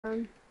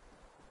There's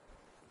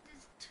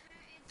two.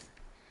 It's.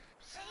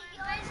 Say, you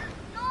guys are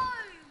no.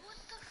 What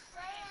the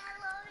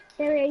fuck?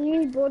 Sarah, are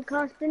you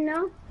broadcasting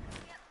now?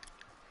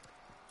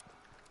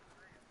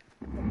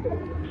 Yep.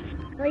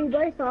 Oh, you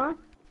both are?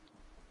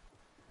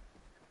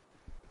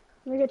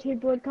 We got two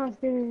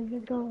broadcasters.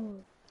 Let's go.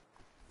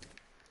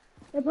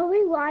 They're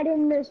probably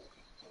riding the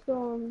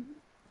storm.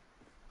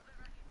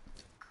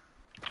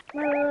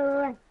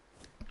 Wait.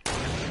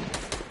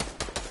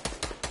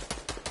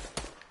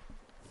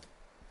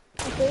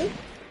 Okay.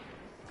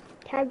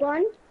 Tag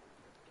one.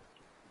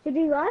 Should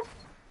be left.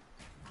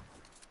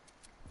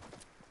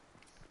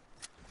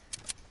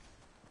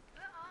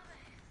 Where are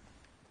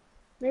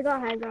they? They got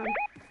high ground.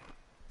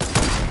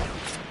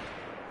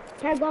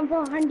 Tag one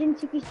for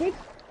 166.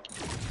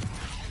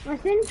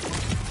 Listen.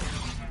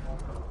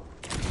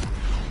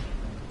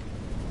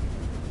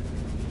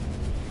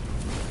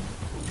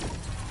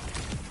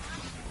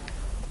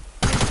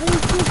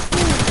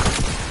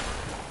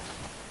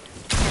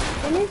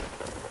 Finish.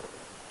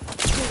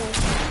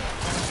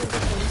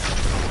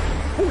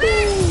 We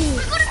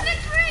got a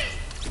victory!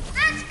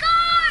 Let's go!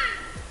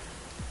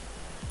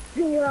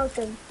 You're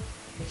welcome.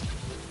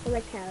 For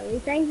the carry.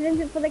 Thanks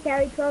Vincent for the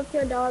carry. 12 to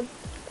your dog.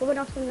 Going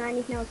off some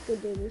 90s now. Let's go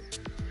do this.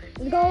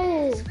 Let's go!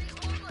 Yes, we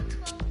all got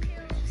 12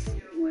 kills.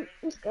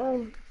 Let's go. Let's freaking go.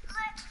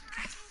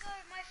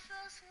 My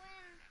first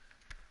win.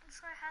 I'm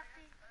so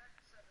happy.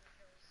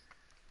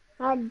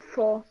 I had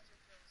 4.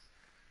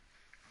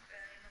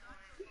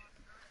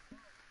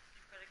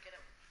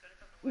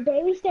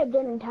 Baby stepped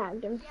in and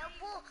tagged him. Yeah,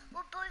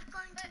 we're both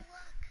going to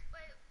work.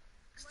 Wait,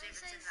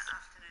 Steven's in the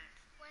afternoon.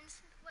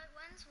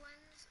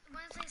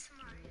 Wednesday's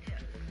tomorrow.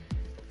 Yeah.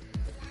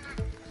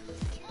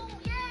 Oh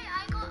yay!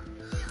 I got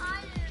new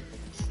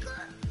items.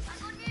 I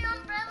got new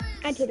umbrellas.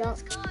 I did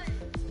Let's not.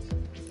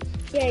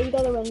 go. Yeah, you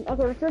got a win.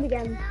 Okay, let's do it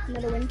again.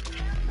 Another win. Let's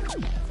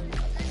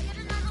get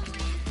another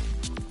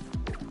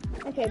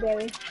win. Okay,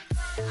 baby.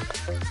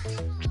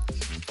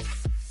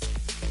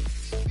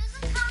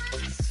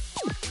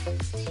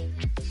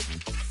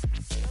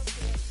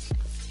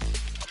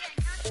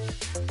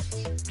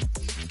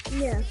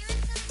 Yeah.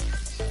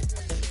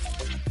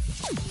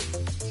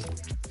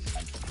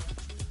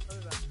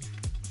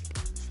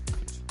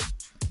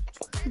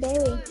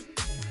 Baby,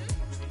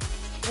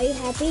 are you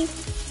happy? I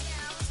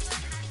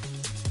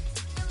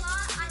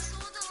saw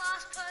the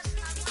last person.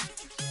 I wanted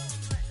to kill him,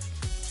 but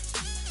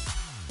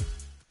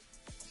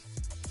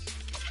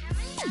how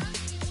many hours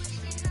do you want to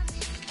get up?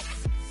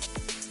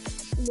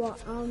 What,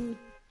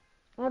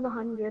 I have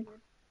 100.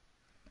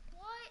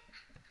 What?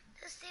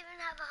 Does Steven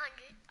have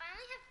 100? I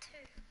only have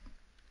 2.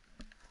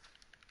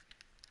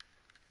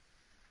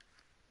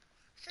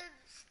 So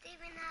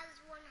Steven has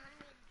 100.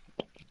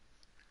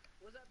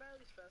 Was that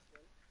Bailey's first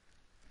one?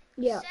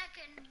 Yeah,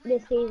 Second win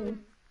this season. of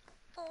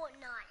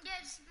Fortnite.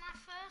 Yeah, it's my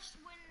first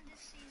win this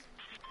season.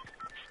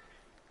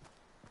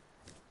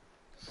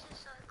 This is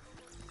so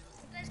cool.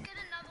 Let's get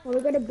another Oh,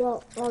 we got a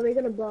bot. Oh, we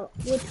got a bot.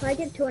 We'll try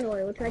to get 2 in a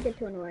row. We'll try to get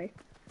 2 in a row. Oh,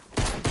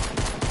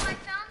 I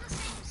found the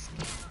same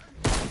skin.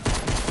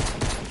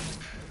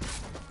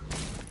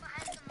 But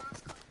has the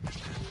mask on.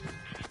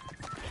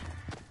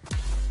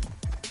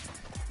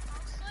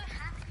 I'm so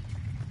happy.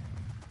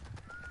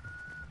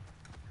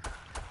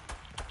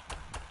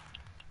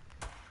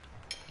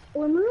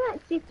 When we were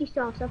at 50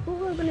 shots, I thought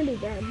we were gonna be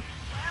dead. Well, we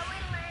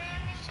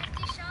landed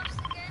 50 shots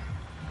again.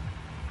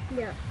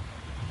 Yeah.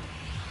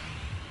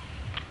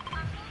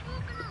 I thought we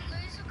were gonna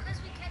lose because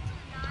we kept on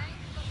dying,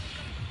 but we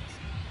got this.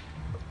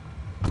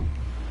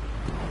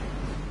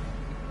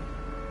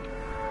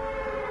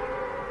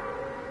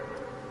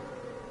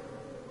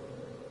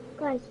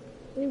 Guys,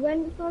 we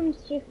went from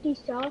 50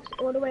 shots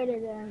all the way to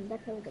the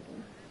that's how we got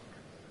them.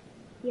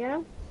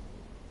 Yeah?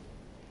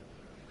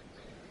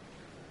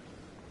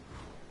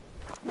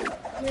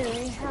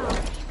 Really? How?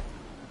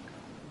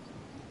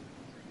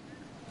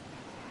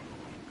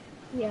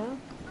 Yeah?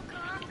 Look at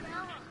our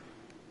umbrella.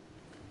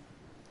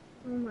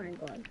 Oh my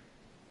god.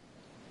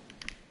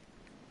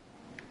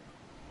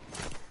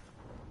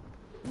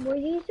 Were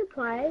you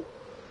surprised?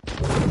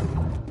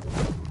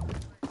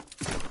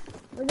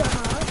 Was it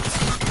hard?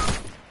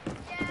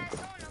 Yeah,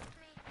 someone knocked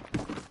me.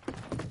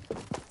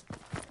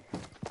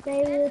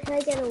 Maybe we'll try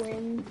to get a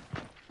win.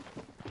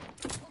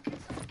 Or get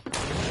some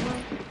kills.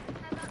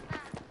 How about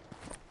that?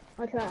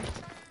 I'll try. Someone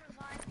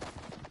revived.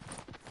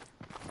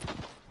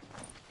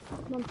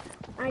 Mom,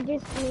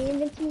 me and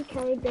Vincent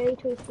carried Barry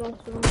to his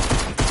first one.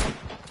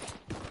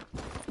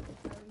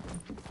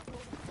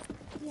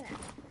 Yeah.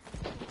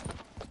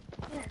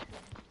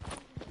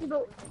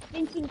 But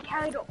Vincent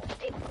carried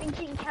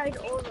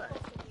all of us.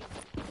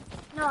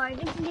 No,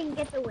 Vincent didn't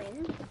get the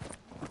win.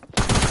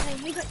 And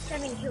he got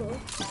 7 kills.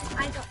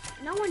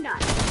 No one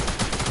died.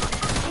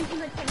 Vincent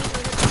got 7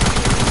 kills.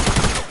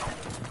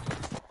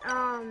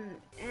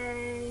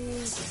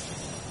 And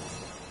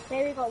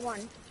Barry got 1.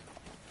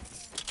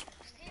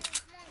 Steven,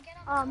 come on, get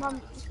up. Oh,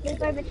 Mom,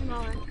 sleep over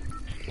tomorrow.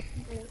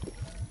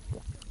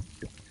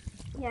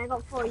 Yeah, I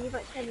got 4. You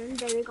got 7.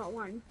 Barry got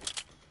 1.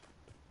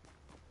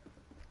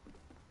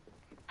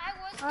 I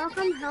was I'll gonna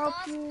come be the help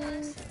last you.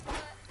 person, but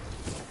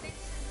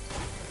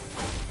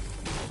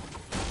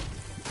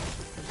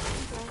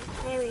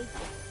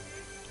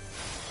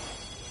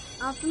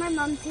After my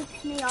mum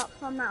picks me up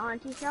from my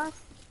auntie's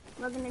house,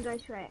 we're gonna go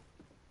straight.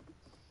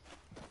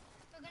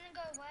 We're gonna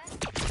go where?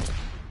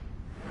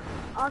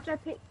 After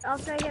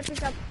I get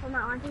picked up from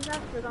my auntie's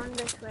house, we're gonna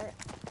go straight.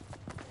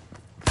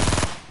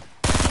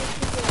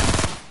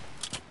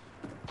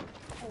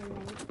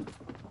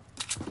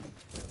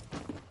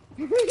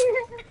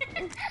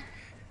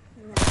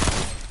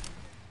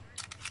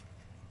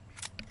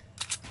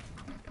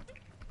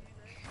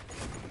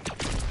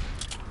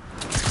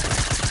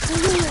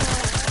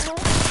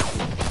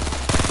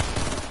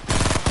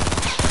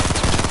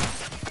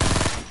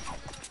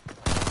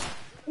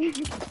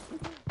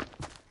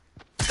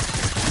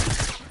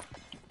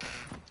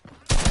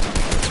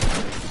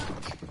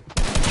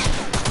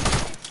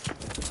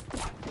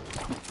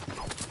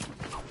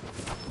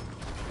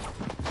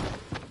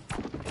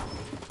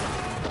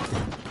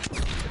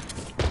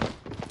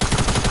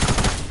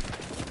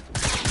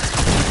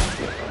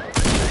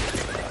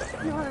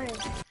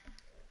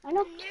 I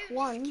knocked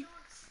one. He's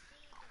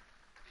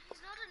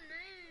not a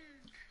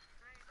noob.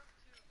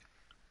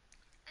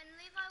 And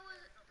Levi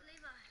was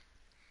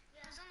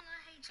on low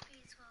HP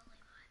as well,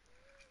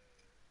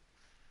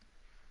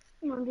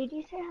 Levi. Mom, did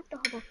you say I have to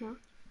hop off now?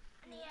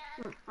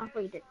 Yeah. No, I'll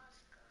read it.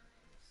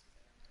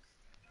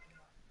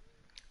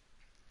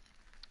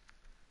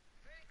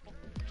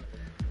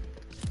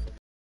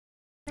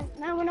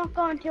 No, we're not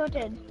going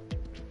tilted.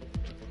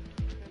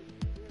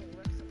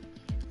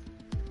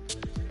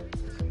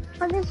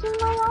 But this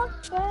is my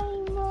last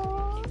game,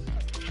 Mom.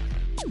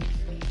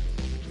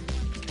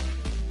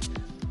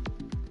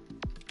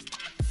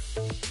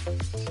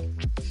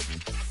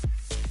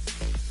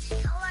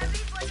 Tell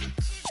everybody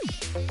to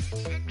be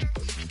and then do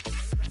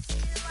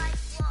like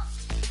what?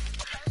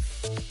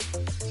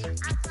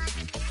 Act like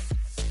a noob.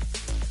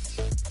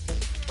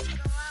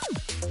 Go out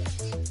with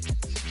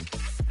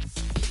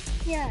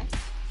Yeah.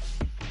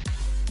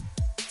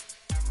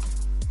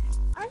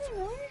 I don't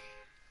know.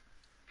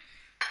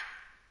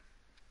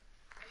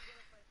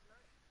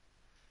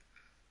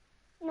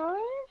 No?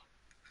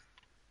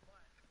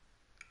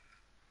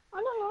 I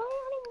don't know.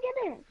 I didn't get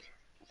it.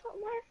 It's not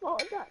my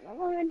fault that my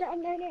mom and dad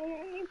didn't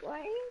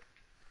anyway.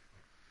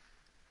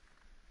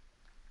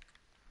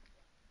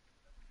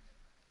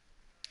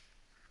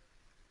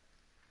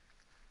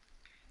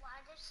 Why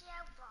does she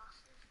have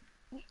glasses?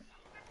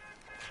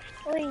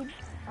 Wait,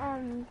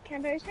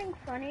 can I do something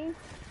funny?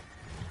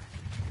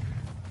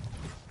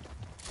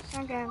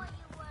 Okay. What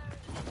you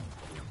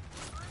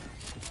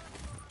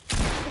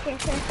Okay,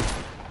 so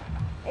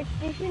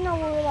this is not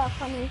really that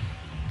funny.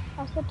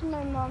 I said to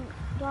my mom,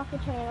 do I have to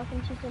turn it off?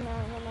 And she said no,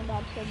 and then my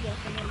dad said yes,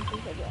 and then she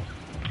said yes.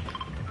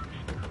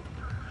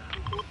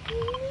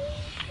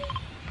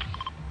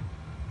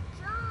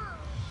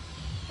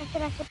 I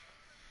said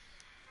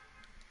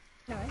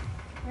no.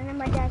 And then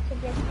my dad said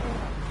yes, turn it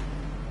off.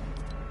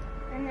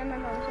 And then my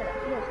mom said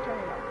yes, turn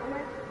it off. I'm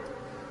like,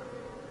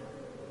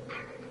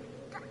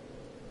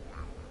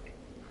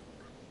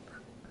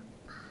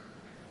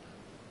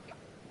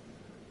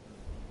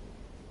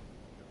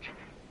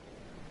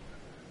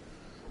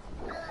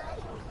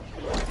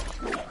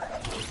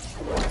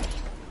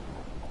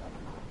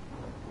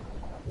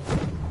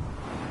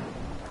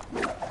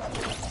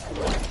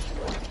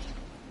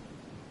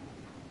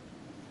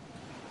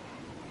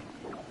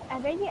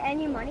 if I get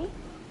any money,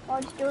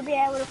 I'll still be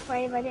able to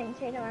play if I didn't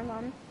say to my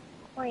mom,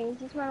 wait, is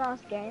this my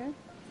last game?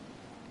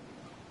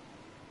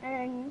 And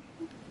then,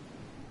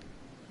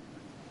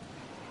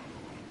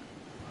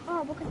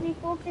 oh, because he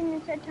walked in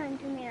and said something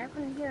to me and I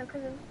couldn't hear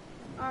because of,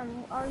 I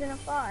was in a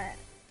fight.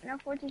 And I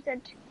thought he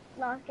said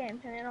last game,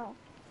 turn it off.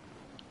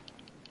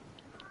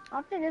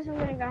 After this, I'm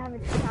gonna go have a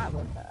chat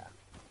with her.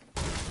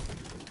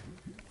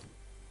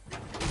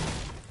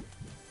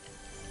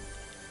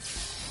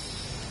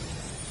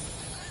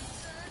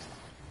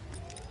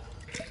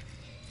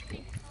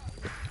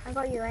 I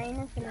got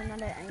Uranus and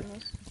another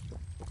Anus.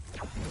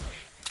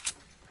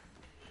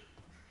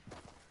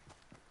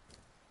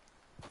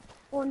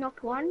 Oh,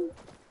 knocked one.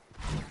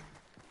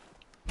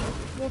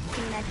 This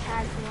team, I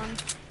tagged one.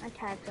 I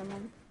tagged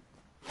someone.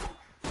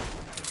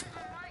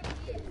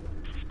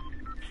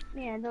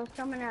 Yeah, there was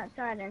someone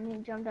outside and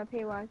he jumped up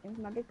here while I was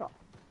into my big ball.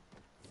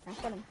 I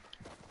shot him.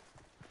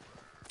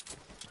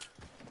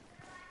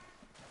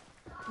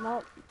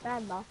 Well,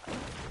 bad luck.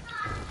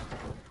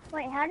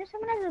 Wait, how does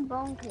someone have a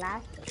bone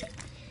collapse?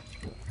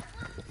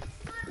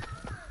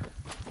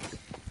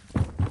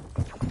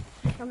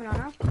 Coming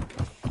on us.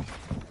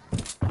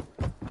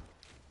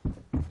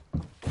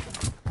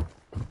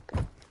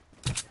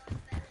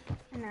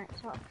 And that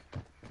sucks.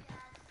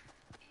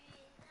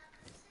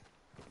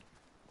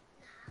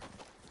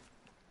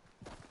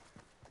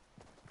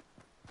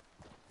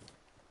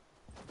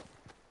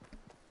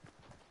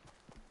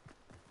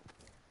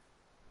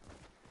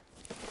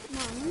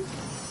 Mom?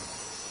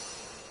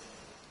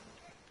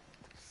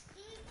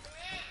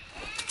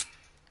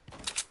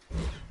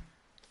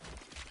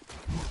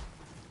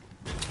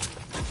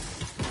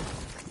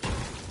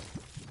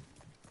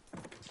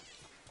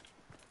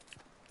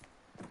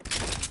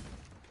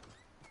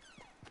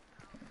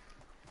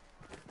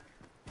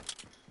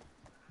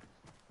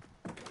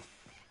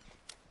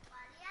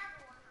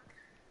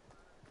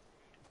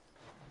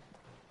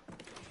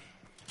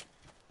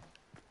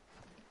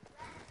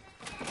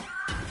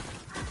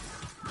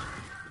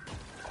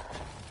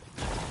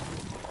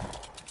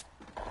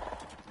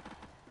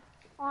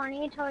 I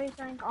need to tell you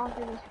something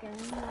after this game.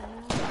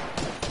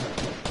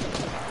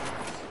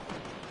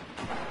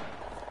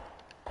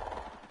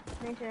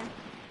 Me too.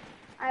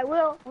 I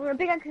will. I'm gonna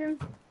pickaxe him.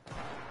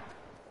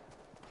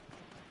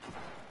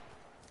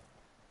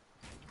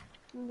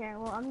 Okay,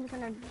 well, I'm just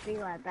gonna be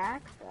right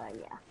back, so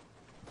yeah.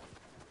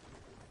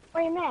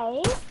 Wait,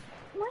 mate.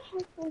 My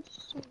headphones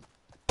so...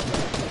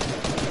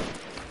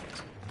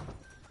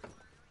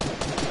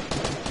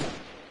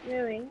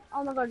 Really?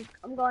 Oh my god,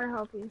 I'm going to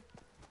help you.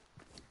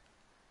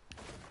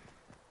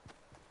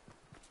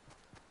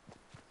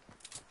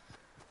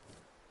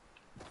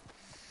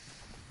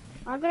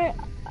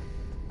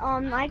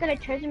 I got a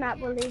treasure map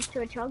that leads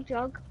to a chug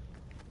jug.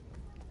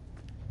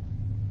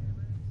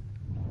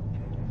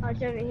 Oh,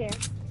 it's over here.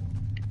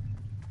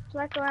 It's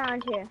like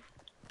around here.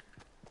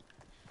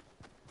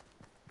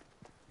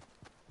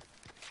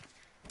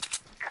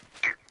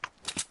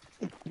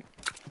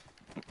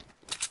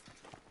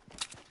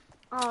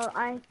 Oh,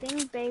 I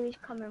think baby's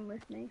coming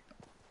with me.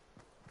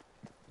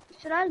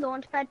 Should I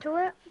launch pad to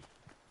it?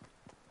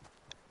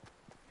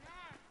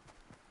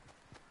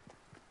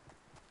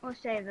 No. Or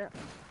save it?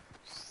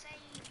 Save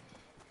it.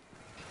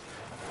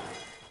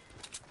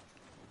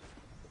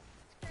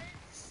 It's better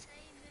to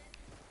save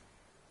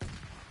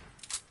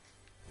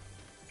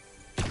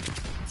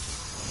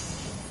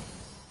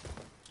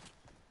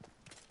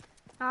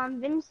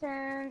it.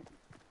 Vincent.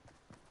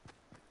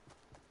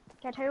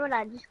 Can I tell you what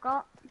I just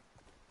got?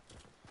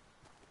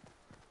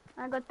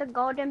 I got the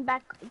golden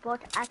bot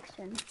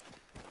action.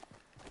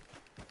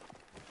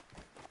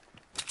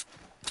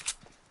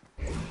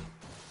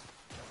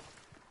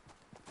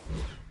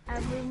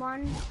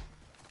 Everyone.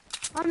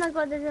 Oh my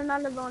god, there's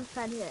another launch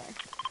pad here.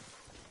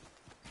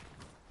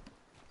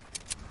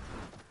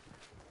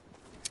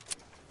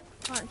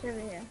 Oh, it's over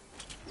here.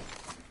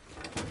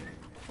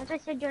 As I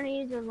said, you want to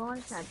use the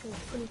launch pad because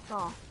it's pretty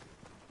far.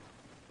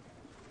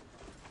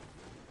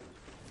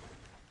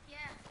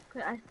 Yeah.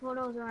 Cause I thought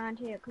it was around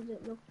here because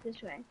it looks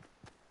this way.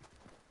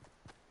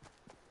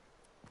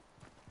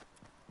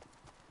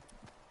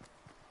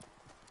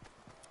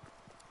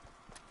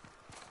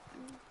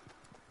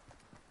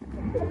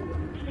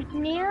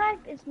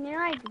 It's near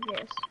like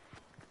this.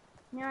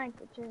 Near like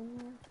it's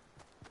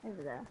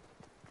over there.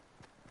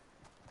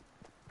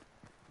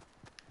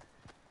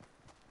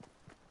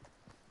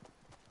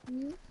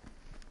 Steven,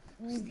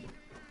 remember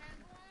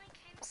when we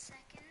came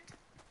second?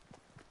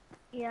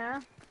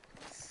 Yeah.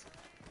 So...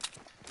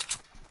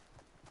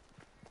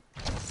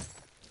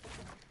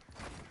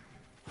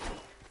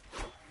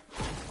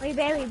 Wait,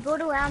 baby,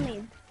 build around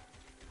me.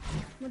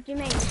 What do you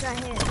mean? It's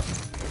right here.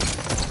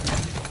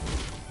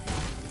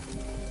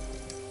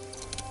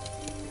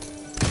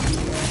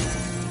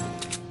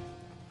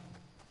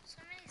 So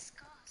many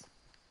scars.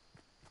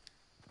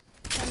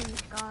 So many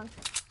scars.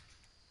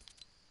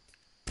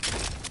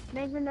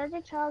 There's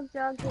another chug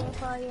jug here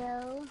for you.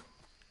 Who?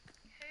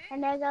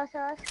 And there's also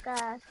a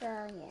scar, so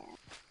yeah.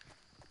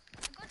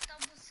 I got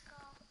double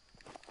scar.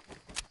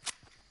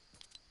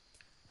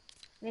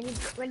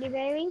 Ready,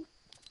 baby?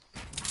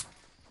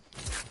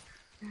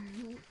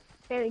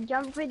 Baby,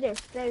 jump for this.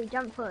 Baby,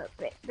 jump for it.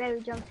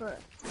 Baby, jump for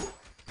it.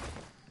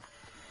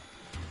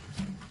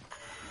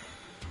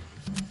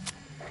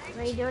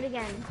 Ready, do it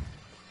again.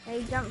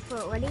 Ready, jump for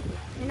it. Ready?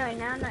 No,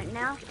 now, not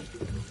now.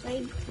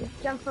 Ready,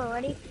 jump for it.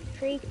 Ready?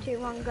 3, 2,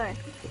 1, go.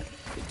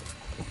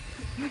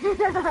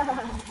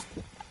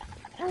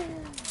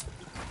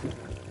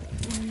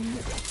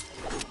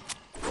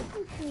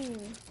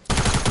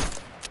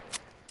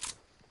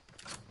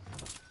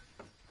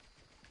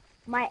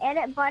 My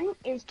edit button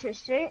is to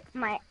shoot.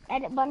 My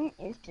edit button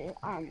is to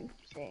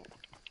shoot.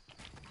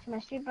 So my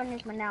shoot button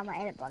is now my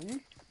edit button.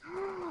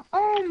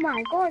 Oh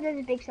my god, there's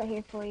a big shot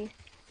here for you.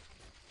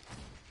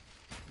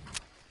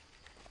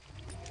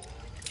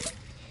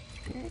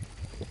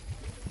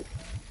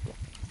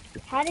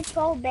 How to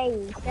troll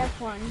babies, step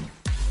 1.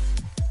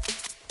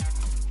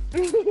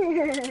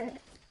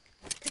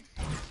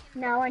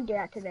 No, I won't do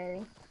that to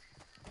baby.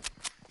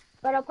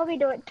 But I'll probably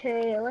do it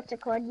to, what's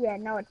it called? Yeah,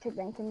 no, it's to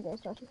Benson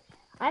Ghost Salty.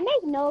 I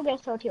make Noah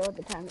get salty all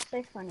the time, it's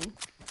so funny.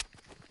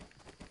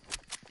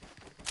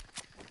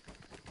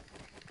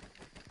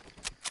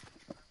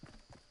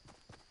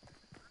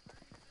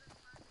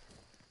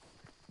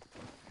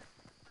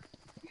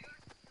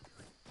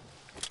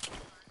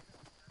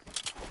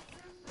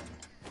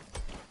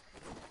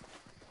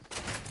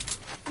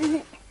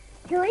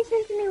 He always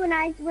says to me when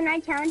I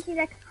challenge, he's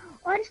like,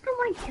 oh, I just don't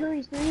want to kill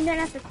you, so you don't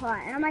have to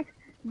cry. And I'm like,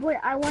 boy,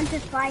 I want to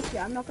fight you,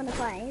 I'm not gonna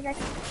cry. And he's like,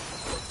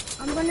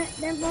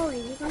 don't worry,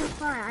 you're gonna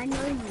cry, I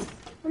know you.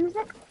 And he's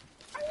like,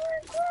 I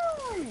wanna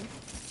cry.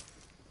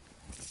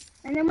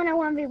 And then when I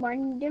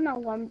 1v1, do my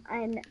one,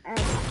 and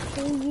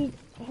he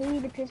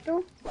used a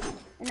pistol,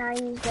 and I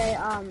used a,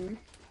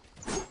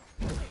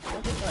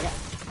 what's it called?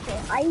 So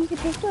I used a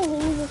pistol,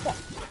 he used a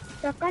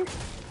shotgun,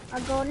 a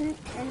golden,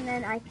 and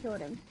then I killed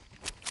him.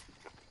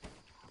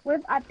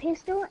 With a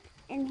pistol,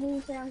 and he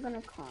said I'm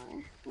gonna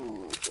cry.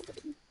 Oh,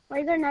 well,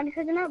 you got another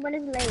treasure map? What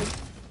is laid?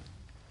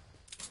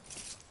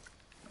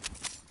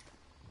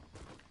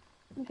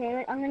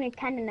 Okay, I'm gonna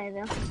cannon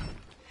over.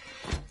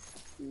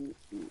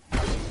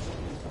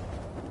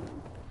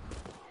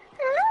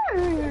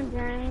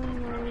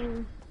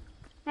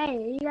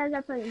 Hey, you guys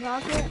are playing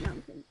Rocket? No,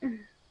 I'm kidding.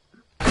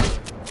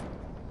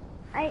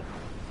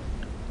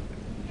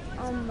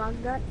 Oh my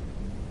god.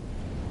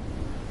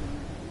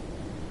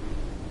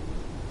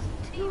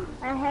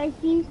 I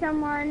see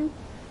someone.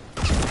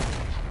 That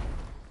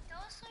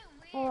was so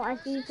weird. Oh, I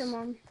Was see this-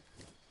 someone.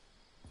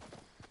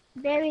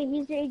 Barry,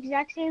 he's the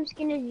exact same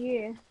skin as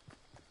you.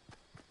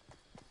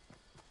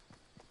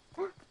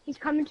 He's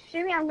coming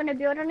to me. I'm gonna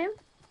build on him.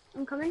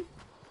 I'm coming.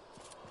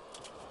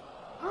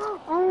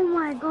 Oh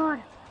my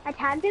god. I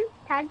tagged him.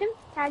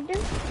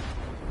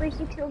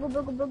 360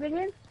 booga booga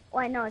him. Oh,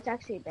 I know, it's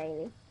actually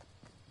Bailey.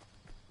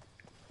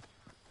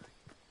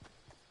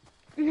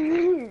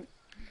 You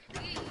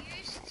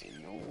used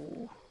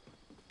to.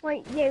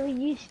 Wait, yeah, we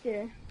used to.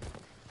 Yeah,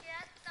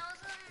 that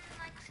was in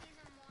like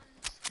season 1,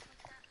 stuff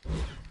like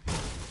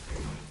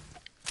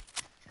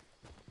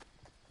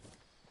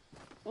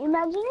that.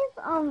 Imagine if,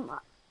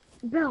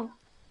 Bill,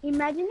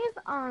 imagine if,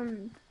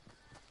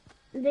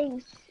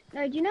 these,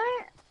 no, do you know,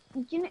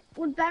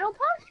 would Battle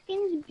Pass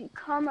skins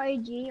become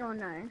OG or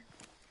no?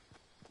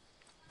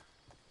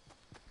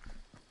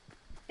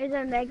 Is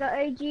it Mega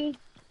OG?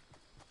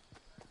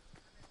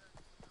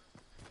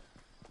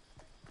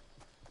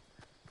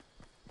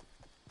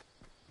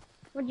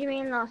 What do you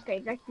mean last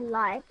stage? Like the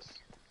lights?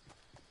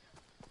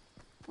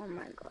 Oh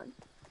my god.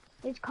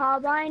 Is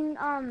Carbine,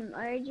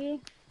 OG?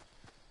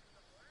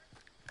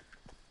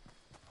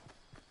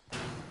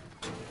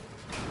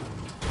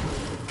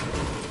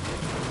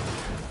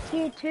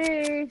 Tier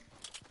 2.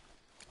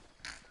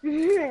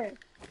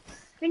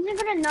 Vincent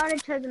got a nod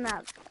to the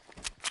map.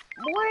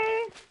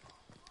 Boy!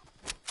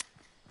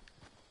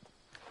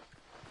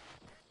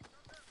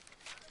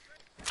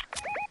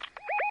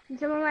 Is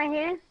someone right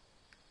here?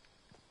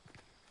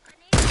 I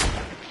need.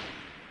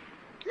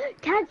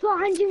 Tag for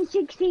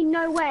 116,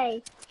 no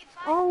way. If I,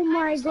 Oh I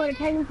my just god, need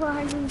tagging for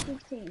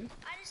 116.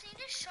 I just need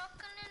a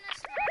shotgun and a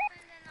sniper,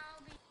 and then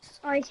I'll be.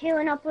 Oh, he's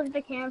healing up with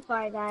the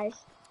campfire, guys.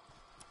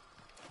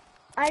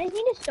 I just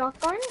need a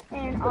shotgun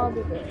and I'll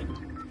be good. I need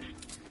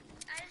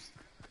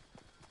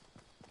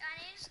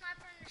a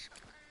sniper and a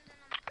shotgun, and then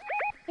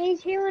I'm.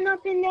 He's healing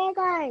up in there,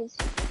 guys.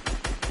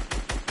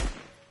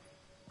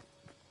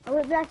 Oh,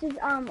 wait, that's his,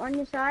 on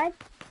your side.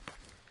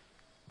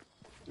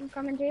 I'm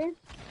coming to you.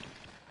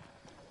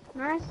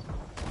 Nice.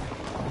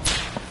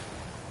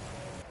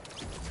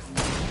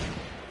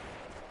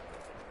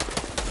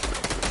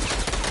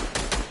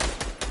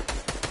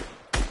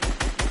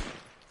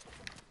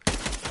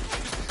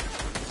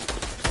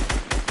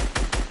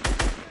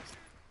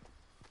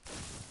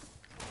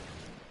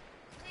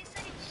 Please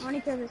say I want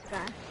to kill this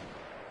guy.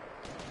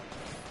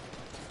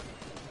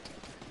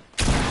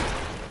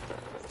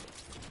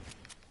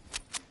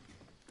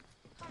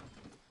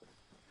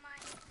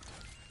 mine.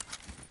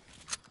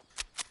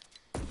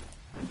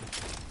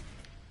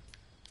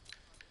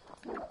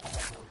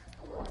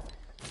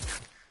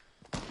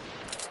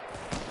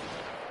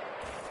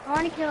 I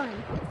want to kill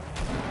him.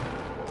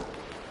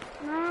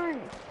 Nice.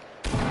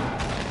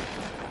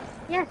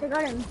 Yes, I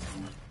got him.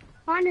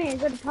 Finally, a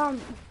good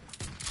pump.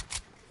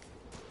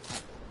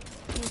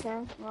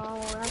 Okay,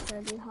 well, that's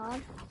gonna be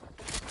hard.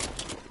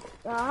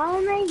 So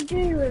I'll make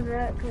do with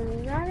it,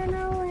 because I don't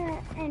know where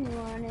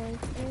anyone is.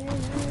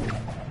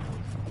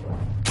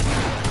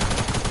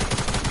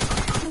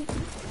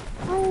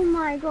 Oh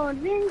my god,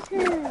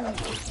 Vincent!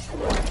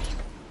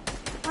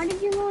 Why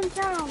did you launch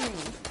that on me?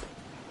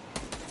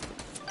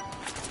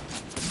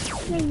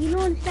 Yeah, you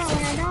launched that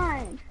when I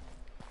died.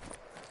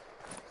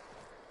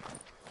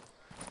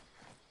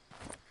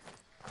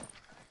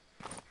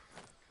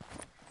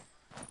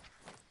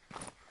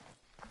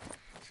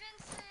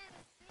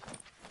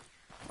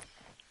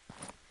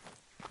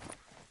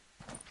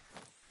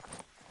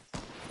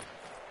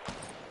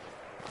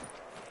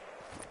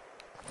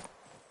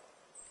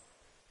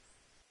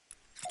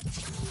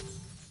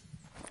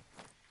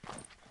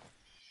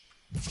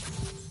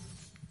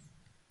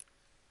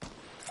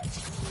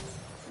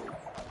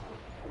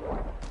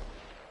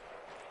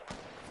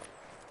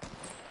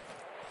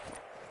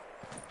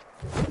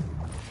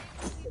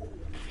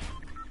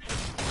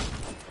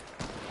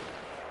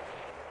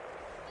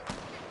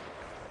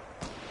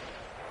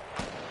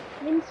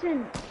 Vincent.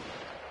 Vincent.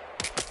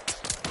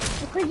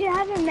 Because you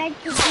haven't made,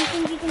 do you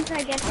think you can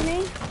try get to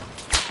me?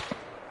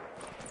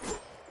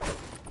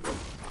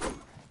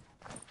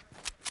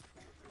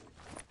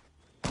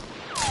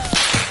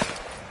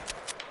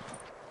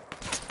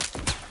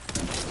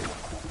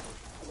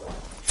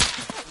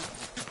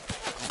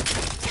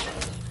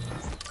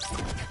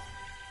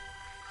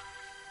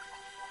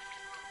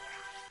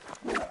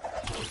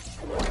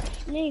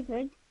 Yeah, you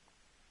could.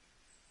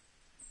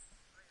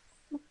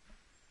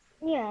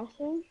 Yeah,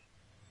 see?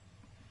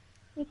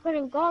 You could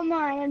have got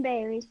mine and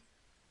Bailey's.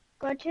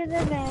 Go to the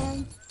van.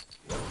 You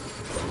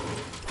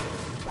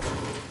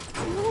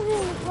could have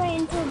just wait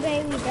until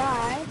Bailey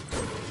died.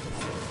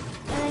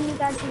 And then you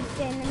got to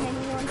stay and then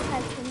you want to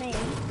touch to me.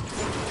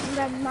 And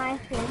grab my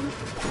thing,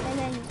 and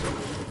then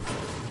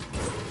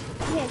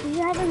yeah, because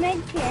you have a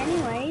med kit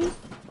anyway.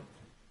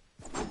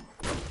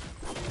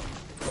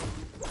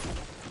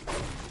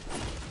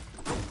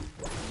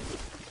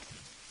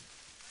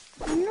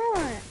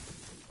 No.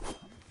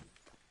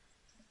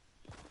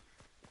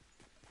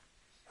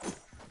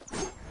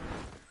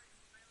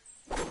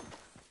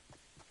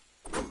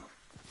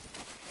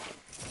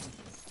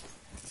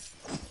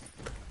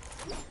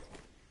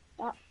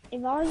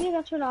 If I was you,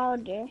 that's what I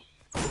would do.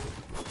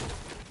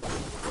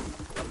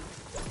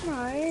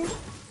 No.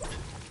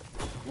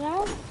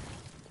 No?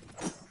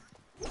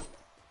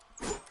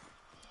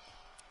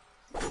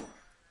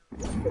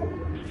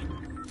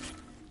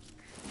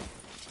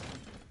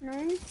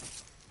 No?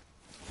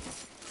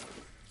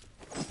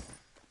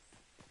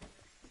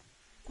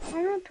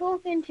 I'm not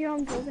talking to you,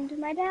 I'm talking to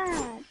my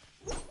dad.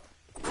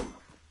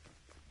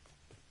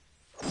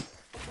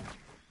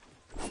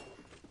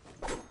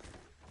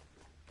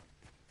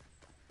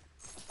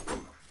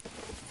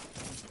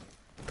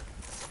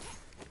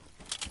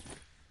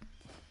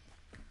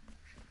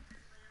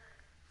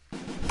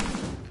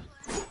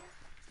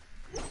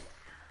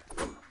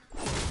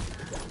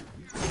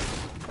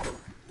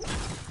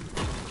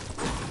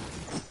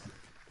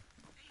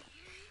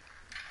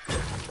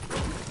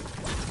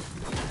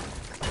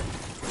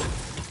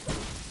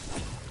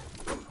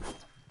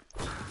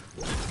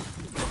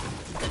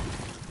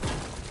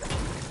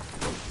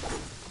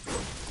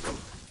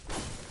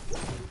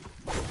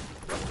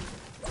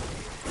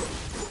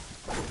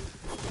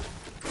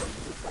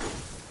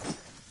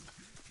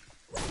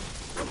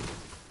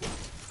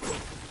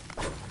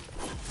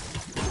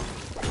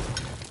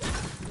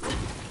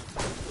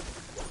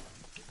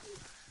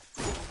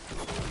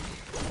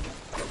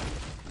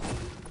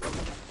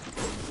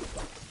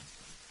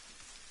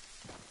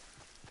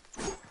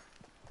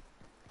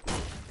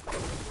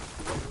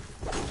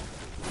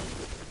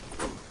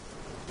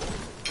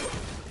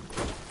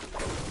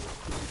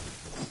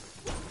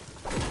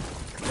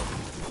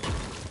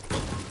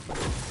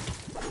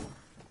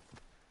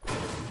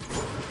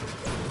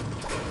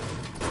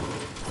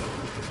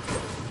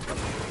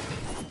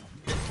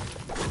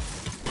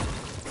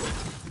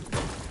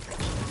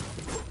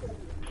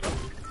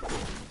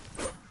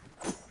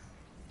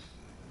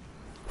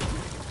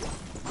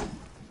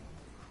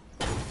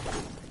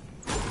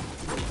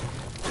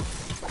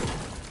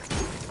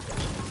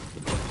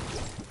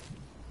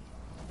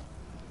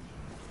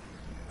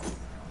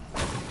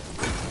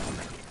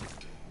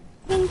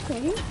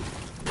 Thinking.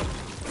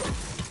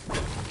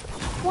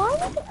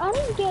 I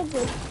don't get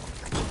this.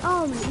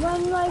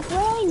 When like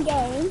we're in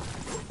game,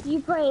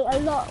 you play a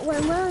lot.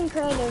 When we're in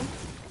creative,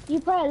 you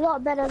play a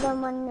lot better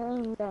than when you're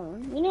in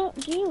game. You know?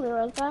 Do you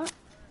realize that?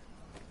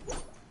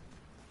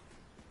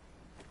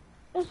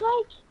 It's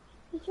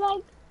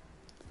like,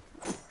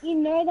 you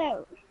know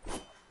that.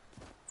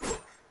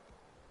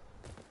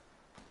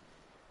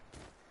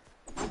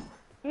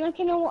 Like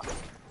in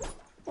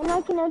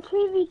a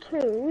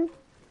 2v2,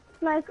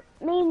 like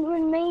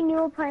when me and you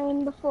were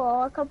playing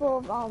before a couple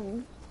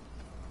of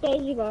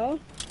days ago,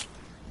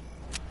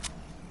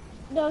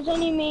 there was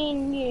only me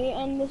and you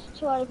and there's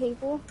 2 other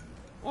people,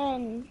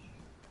 and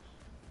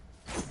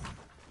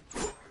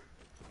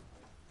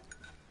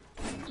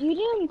you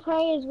didn't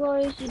play as well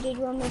as you did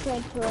when we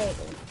played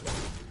creative.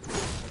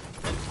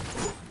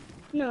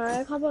 No,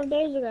 a couple of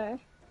days ago.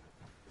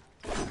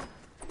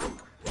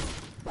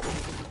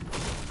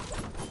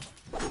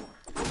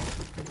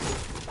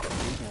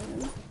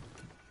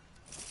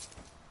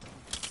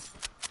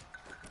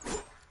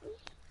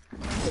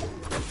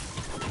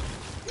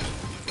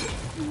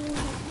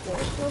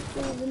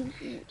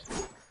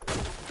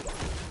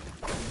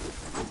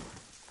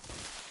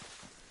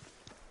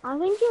 I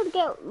think you'd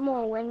get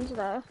more wins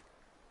though.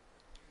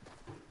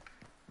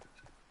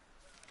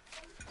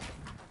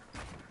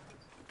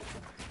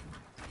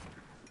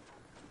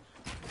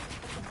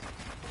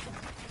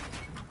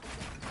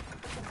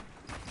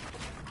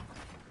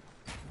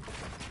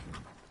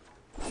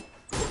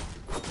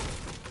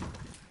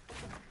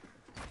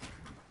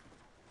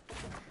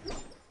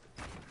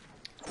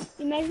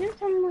 Imagine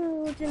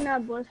someone was in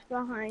that bush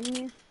behind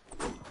you.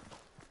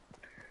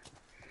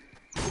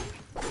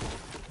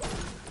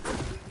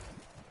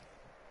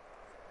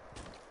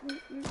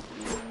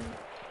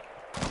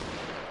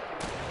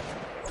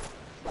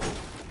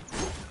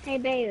 Hey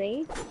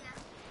Bailey.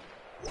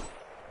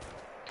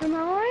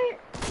 Tomorrow,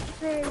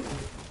 so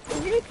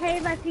is it okay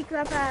if I pick you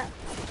up at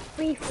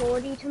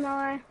 3:40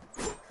 tomorrow?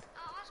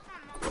 I'll ask my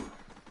mom.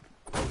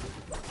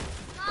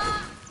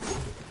 Mom!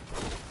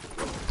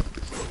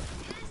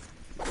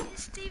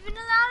 Is Steven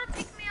allowed to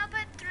pick me up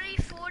at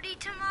 3:40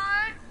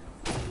 tomorrow?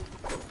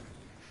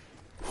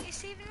 Is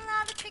Steven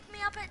allowed to pick me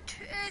up at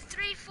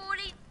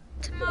 3:40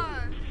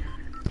 tomorrow?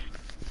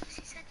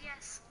 She said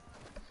yes.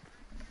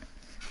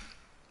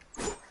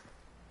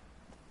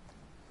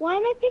 Why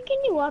am I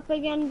picking you up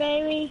again,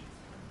 Bailey?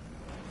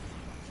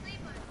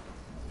 Sleepover.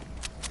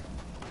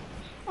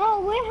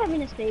 Oh, we're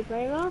having a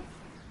sleepover.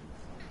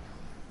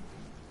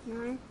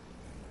 No.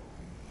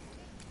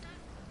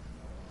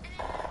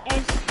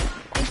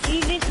 It's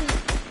Jesus'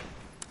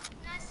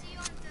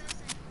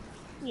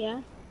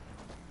 Yeah.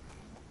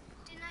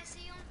 Didn't I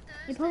see you on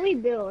Thursday? You probably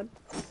build.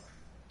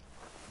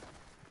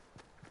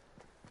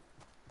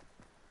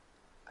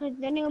 Cause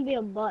then it'll be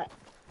a butt.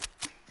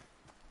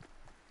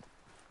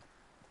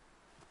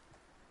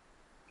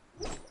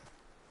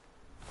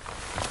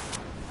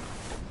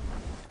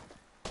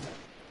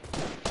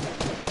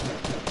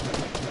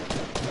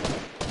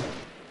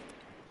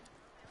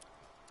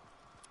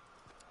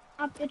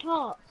 Up the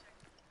top.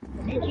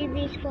 The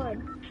GV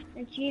squad.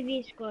 The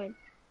GV squad.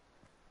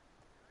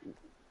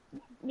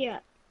 Yeah.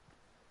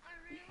 I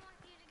really want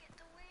you to get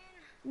the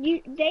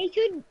win. They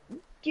could,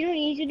 do you know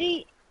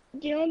usually,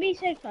 do you know what would be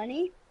so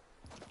funny?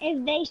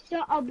 If they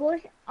saw our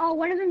boys, oh,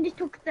 one of them just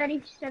took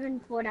 37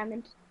 4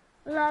 damage.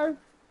 Hello?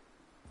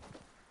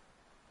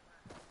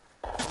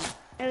 Oh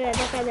yeah,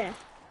 that guy there.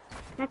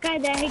 That guy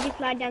there, he just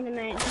slid down the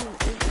mountain.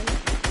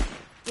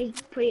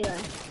 He's pretty low.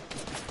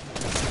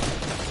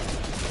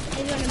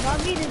 There's one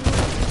above you, there's one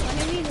in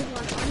front of you, there's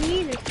one on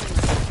you, there's one.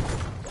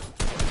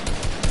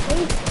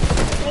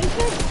 They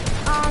said,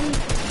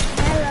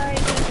 hello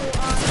people,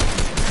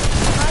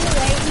 by the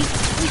way,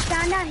 we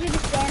found out who the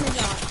spammers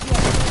are.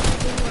 Yeah,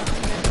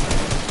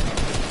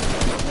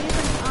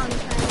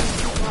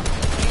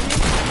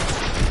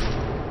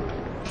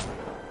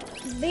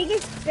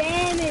 biggest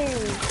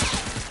spammers.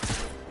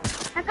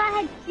 That guy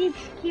had 6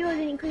 kills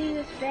and including a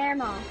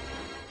spammer.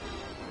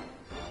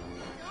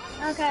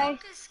 Okay,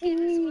 see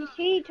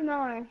you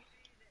tomorrow.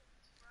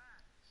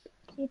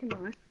 See you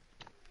tomorrow.